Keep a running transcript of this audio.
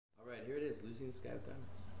Alright, here it is, Lucy in the Sky with Diamonds.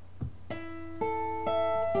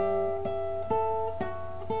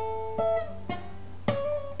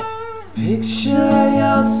 Picture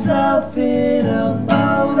yourself in a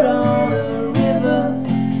boat on a river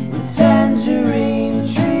with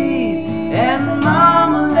tangerine trees and the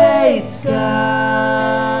marmalade skies.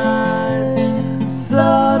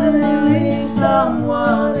 Suddenly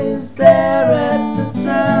someone is there at the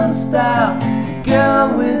turnstile, a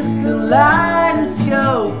girl with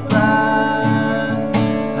kaleidoscope eyes.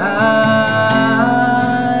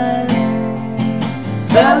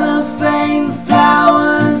 Cellophane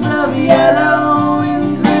flowers of yellow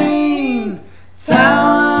and green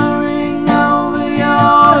towering over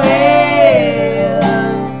your head.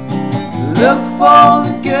 Look for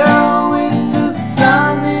the girl with the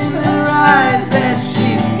sun in her eyes, and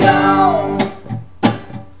she's gone.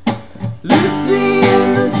 Lucy in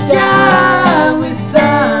the sky with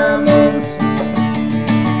diamonds.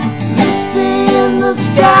 Lucy in the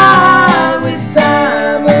sky with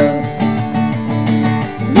diamonds.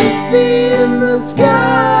 Lucy in the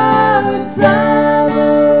sky with diamonds.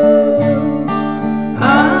 I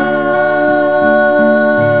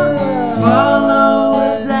follow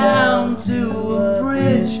her down to a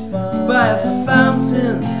bridge by a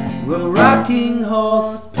fountain where rocking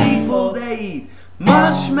horse people, they eat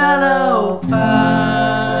marshmallow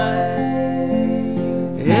pies.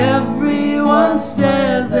 Everyone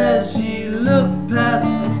stares as she looks past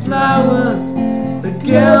the flowers, the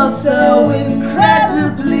girl so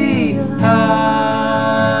incredibly high.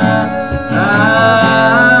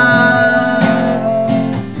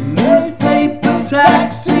 Newspaper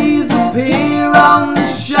taxis appear on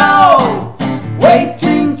the show,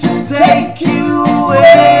 waiting to take you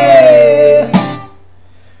away.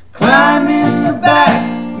 Climb in the back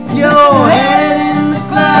with your head in the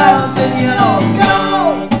clouds and you're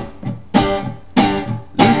gone.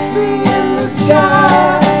 Lucy in the sky.